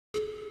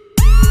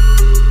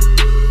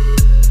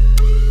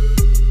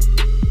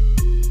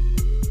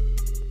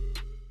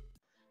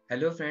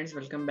Hello friends,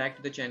 welcome back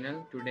to the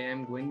channel. Today I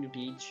am going to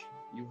teach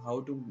you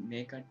how to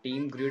make a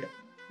team grid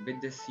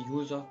with this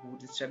use of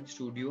Bootstrap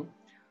Studio.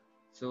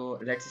 So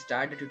let's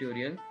start the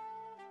tutorial.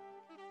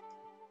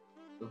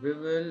 So we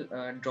will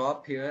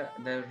drop here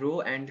the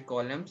row and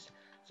columns.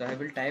 So I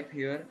will type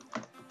here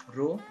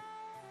row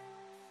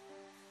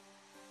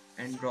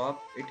and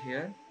drop it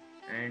here,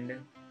 and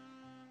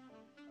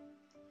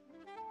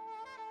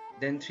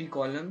then 3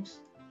 columns.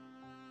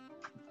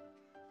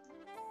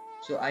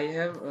 So I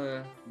have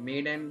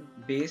made an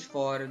base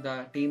for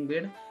the team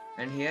grid,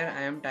 and here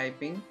I am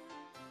typing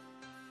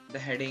the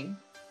heading.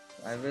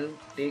 I will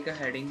take a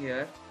heading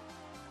here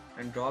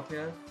and drop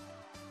here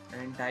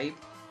and type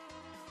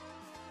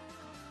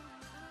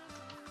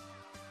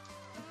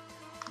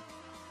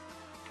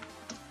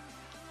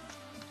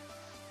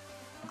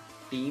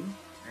team,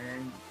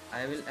 and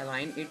I will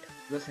align it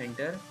to the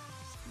center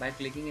by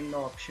clicking in the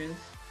options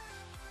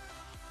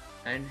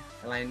and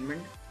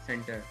alignment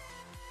center.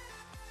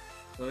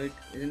 So it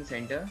is in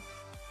center.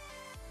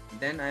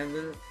 Then I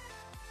will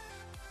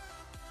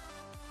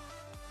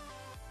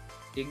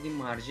take the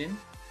margin,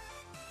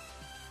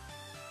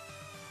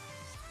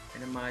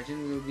 and the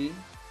margin will be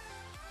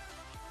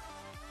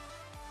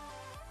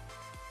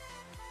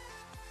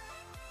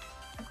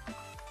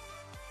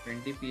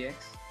 20 px.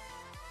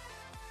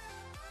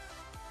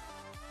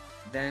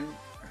 Then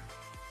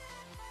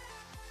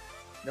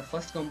the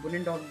first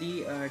component of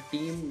the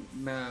team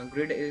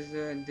grid is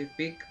the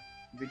pic,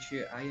 which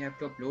I have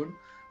to upload.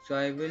 So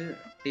I will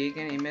take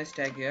an image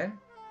tag here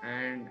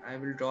and I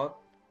will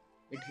drop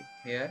it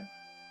here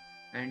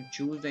and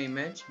choose the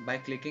image by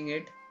clicking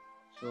it.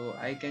 So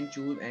I can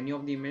choose any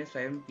of the image, so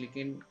I am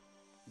clicking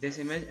this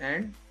image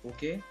and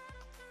OK.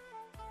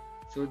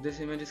 So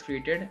this image is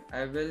created.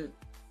 I will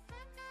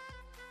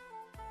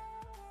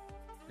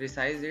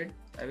resize it.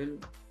 I will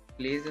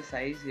place the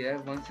size here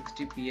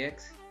 160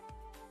 px,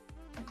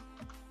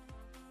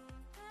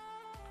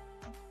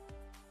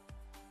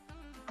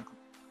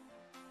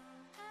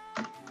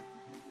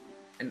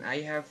 and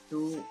I have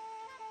to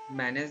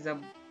manage the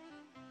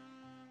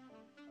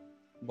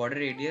border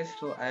radius.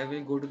 So I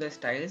will go to the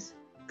styles,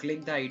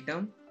 click the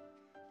item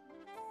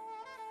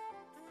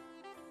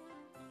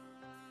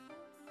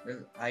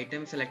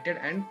selected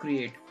and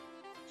create.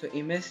 So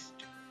image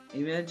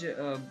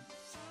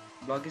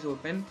block is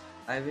open.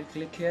 I will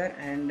click here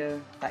and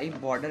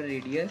type border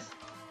radius,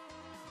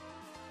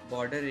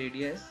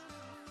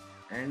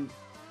 and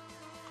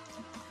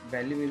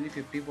value will be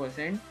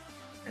 50%,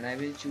 and I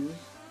will choose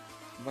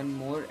one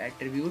more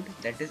attribute,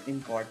 that is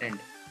important.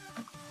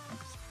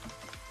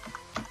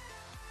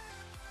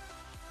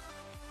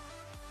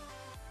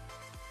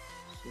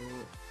 So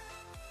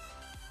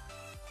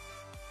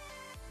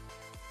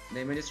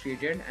the image is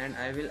created and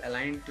I will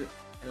align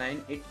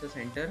it to the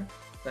center.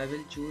 So I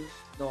will choose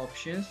the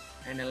options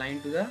and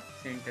align to the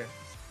center.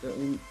 So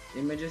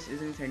images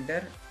is in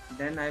center.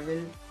 Then I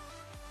will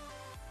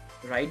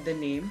write the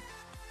name.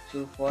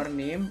 So for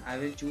name I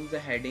will choose the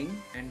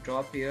heading and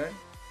drop here.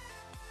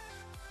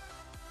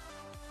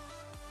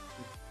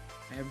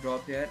 I have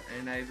dropped here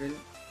and I will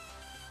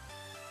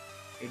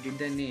edit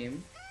the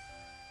name.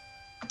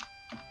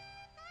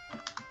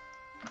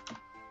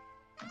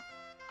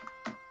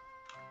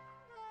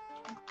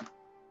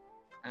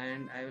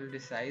 And I will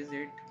resize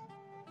it,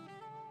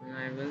 and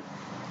I will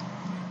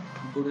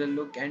go to the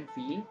look and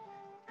feel,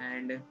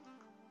 and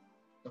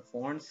the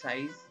font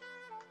size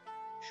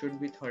should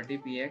be 30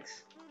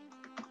 px,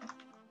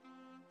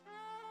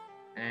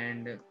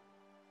 and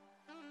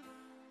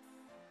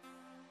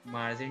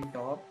margin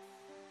top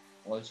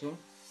also.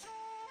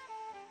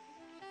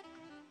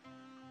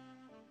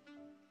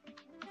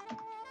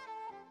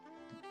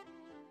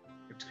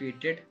 It's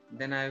created.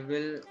 Then I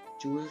will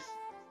choose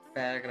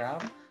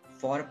paragraph.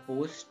 For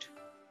post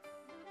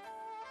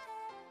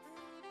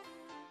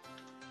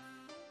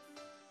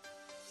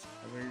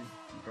I will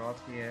drop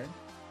here,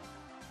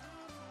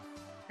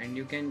 and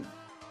you can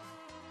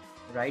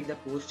write the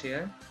post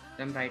here.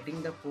 So I'm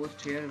writing the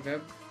post here,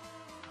 web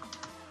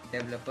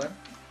developer,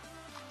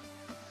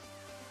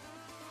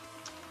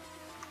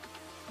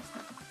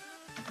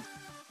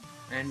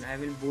 and I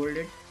will bold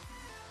it,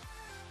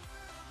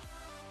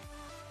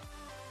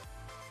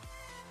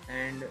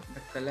 and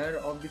the color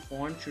of the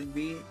font should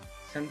be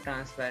some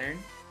transparent.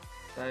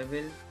 So I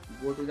will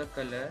go to the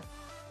color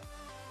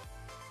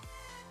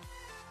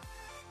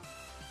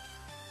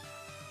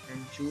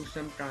and choose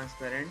some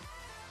transparent.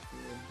 So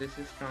this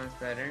is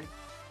transparent,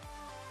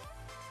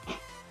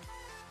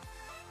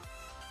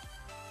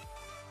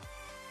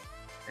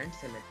 and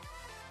select.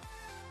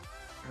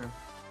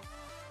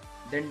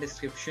 Then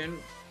description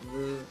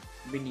will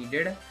be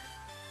needed.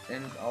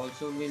 Then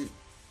also will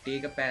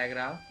take a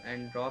paragraph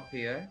and drop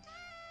here,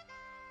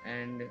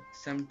 and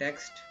some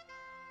text.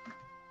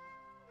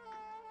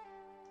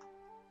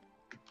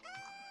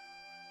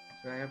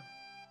 So I have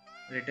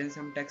written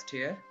some text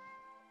here,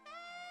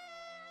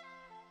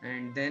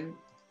 and then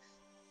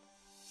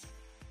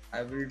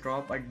I will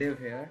drop a div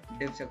here,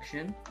 div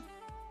section,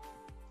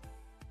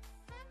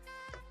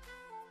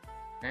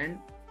 and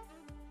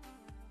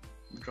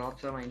drop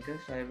some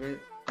icons. So I will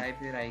type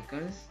here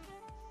icons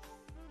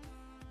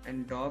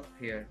and drop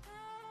here.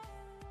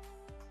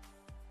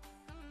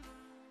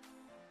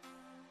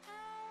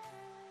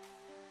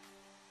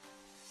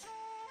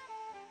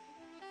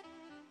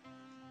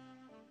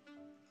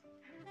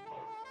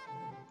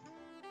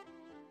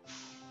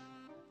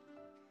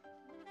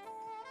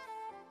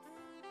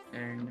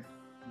 And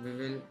we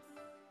will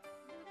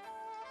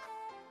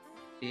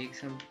take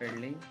some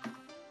padding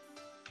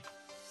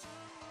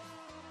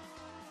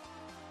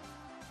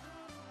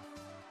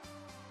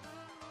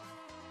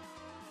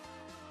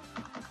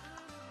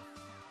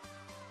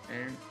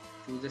and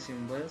choose the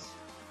symbols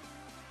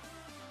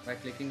by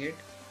clicking it.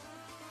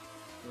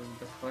 So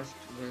the first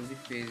will be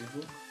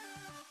Facebook,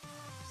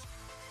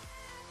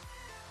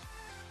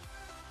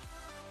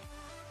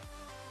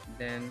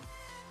 then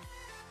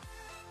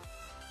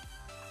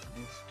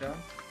Insta,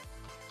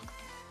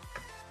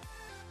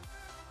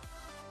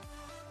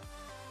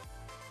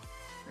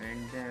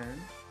 and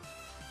then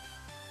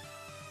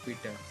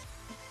Twitter.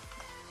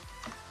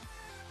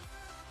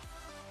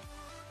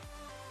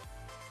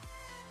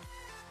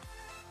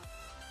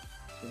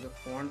 So the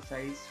font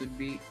size should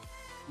be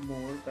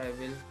more, so I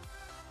will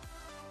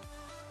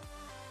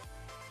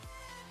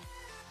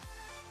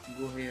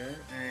go here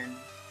and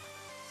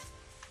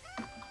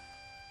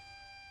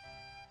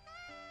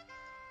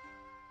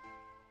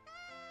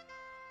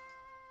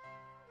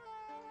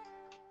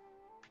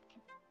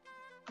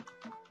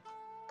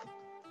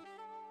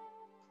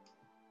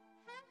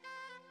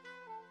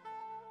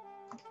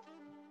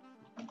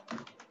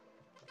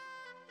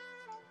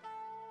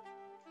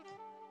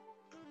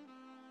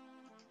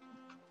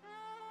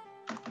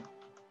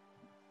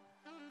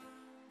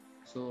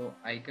so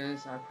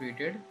icons are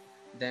created.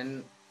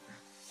 Then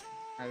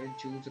I will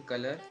choose the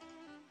color.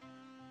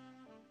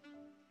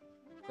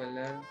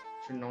 Color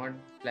should not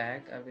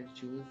black. I will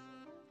choose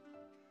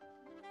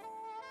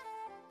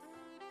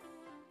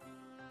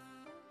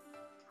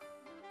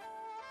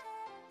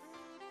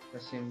the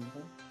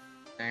symbol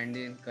and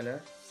in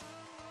color.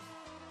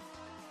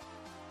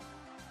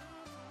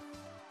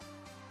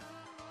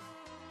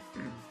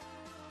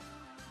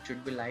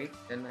 Should be light.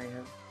 Then I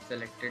have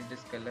selected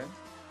this color.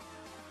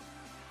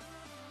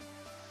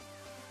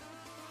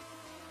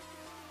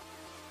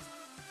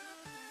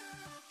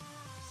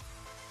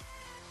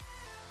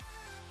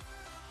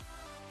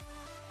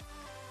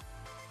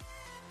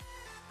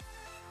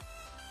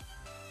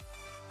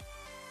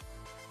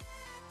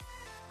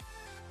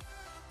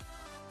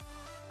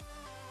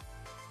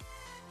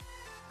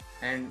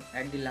 And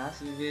at the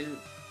last we will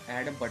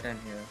add a button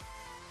here.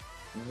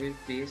 We will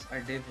place a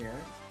div here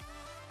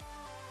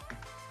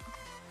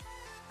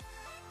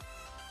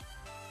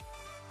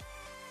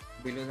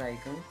below the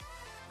icons,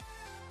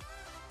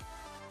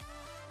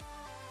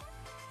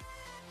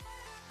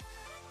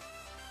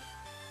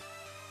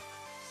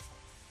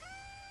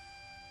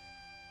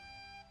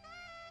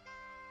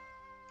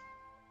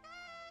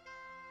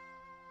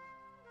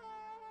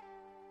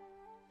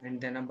 and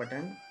then a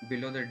button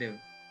below the div.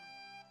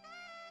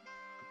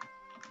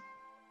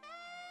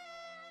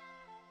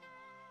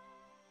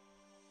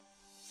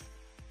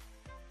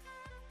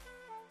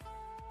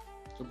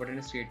 So button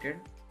is created.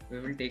 We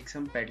will take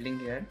some padding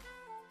here.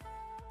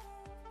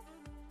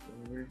 So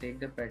we will take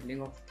the padding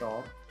of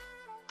top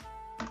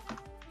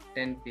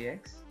 10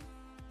 px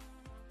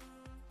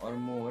or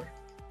more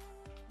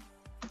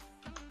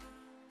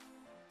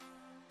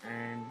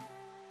and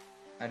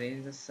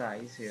arrange the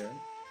size here.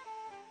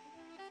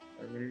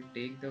 I will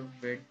take the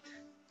width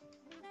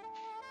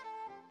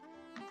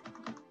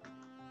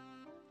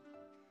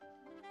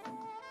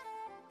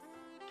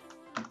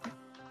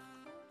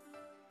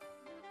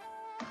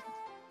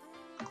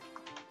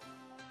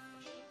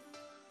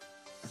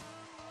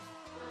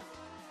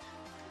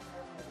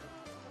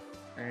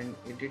and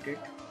edit it.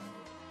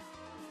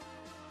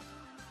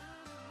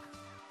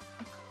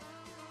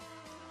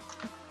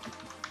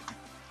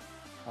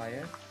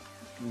 Hire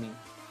me.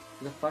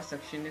 So the first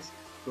section is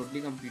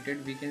totally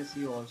completed. We can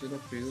see also the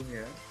preview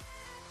here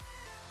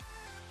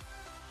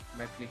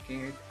by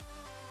clicking it.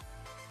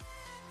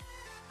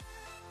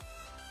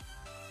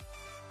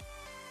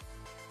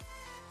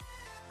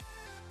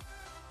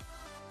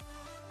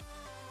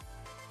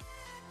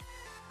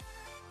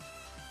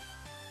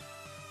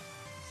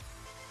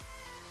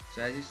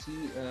 So as you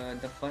see,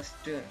 the first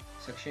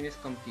section is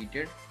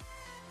completed.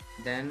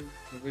 Then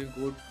we will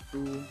go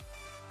to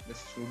the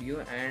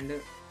studio and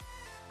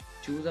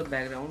choose a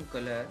background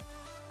color.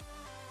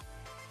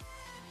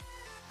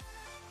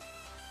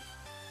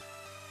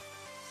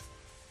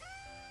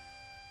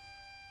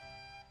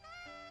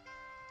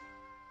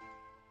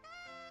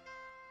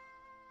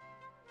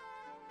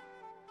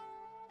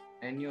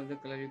 Any of the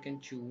color you can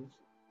choose.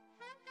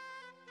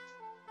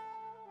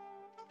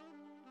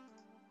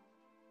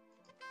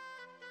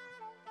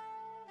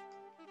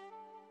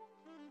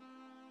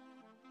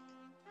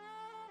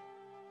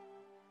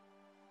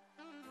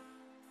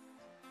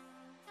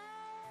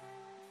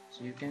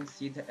 So you can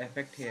see the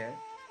effect here.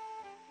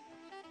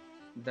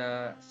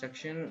 The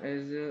section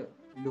is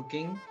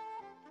looking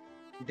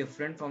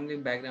different from the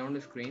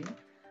background screen.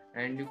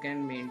 and you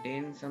can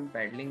maintain some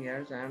paddling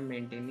here. So I am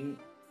maintaining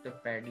the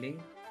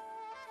paddling.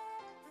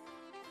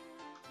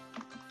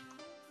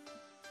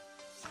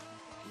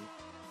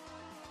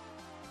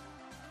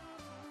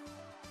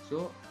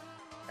 So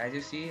as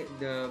you see,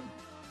 the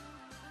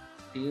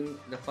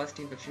first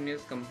team section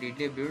is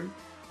completely built,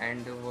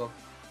 and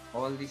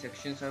all the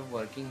sections are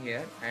working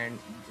here, and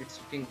it's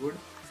looking good.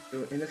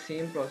 So in the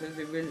same process,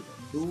 we will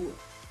do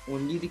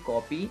only the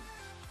copy.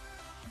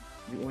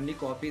 We only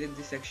copy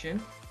this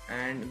section,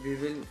 and we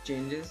will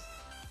change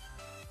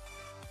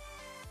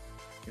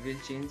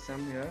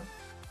some here.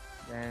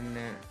 Then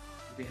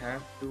we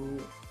have to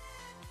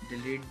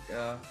delete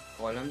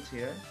columns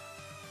here.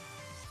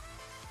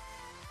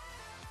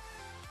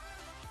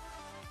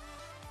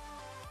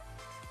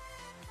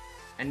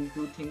 And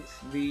two things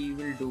we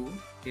will do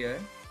here.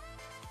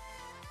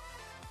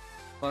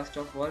 First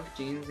of all,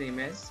 change the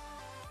image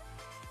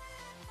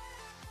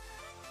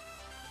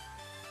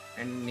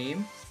and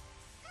name.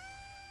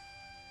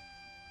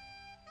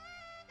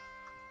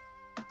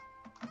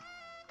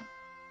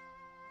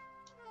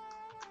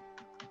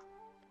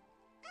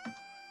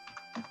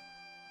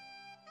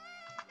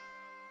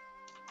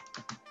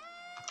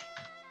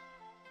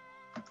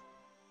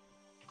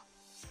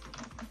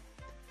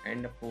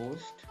 And a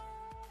post.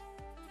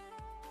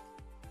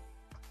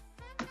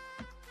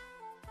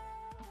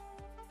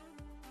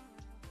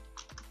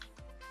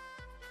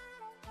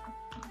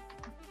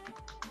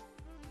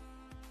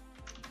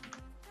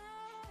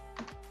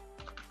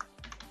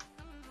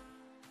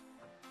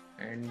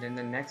 And then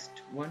the next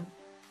one,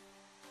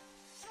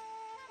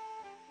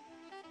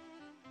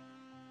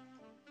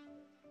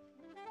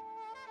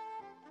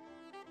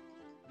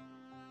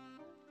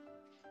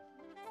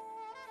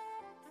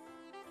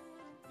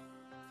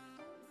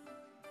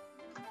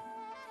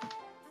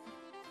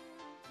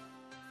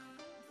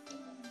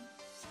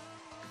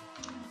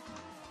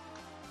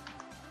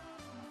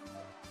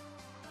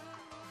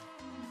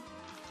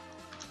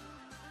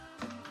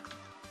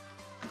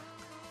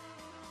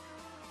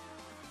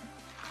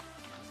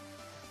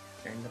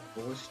 and the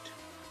post.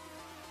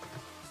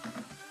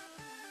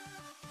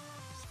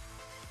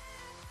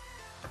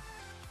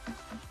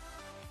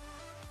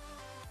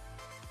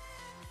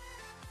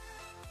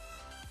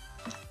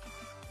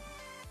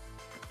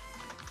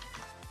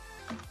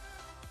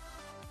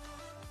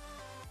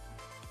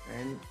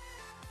 And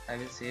I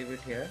will save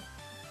it here,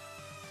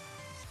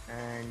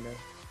 and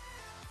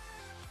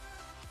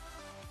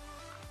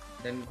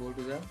then go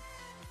to the,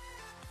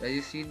 as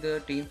you see, the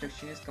team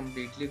section is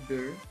completely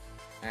built,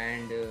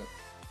 and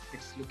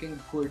it's looking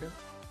good,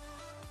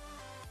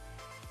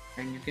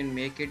 and you can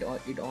make it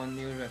on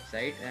your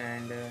website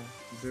and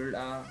build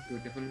a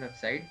beautiful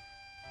website.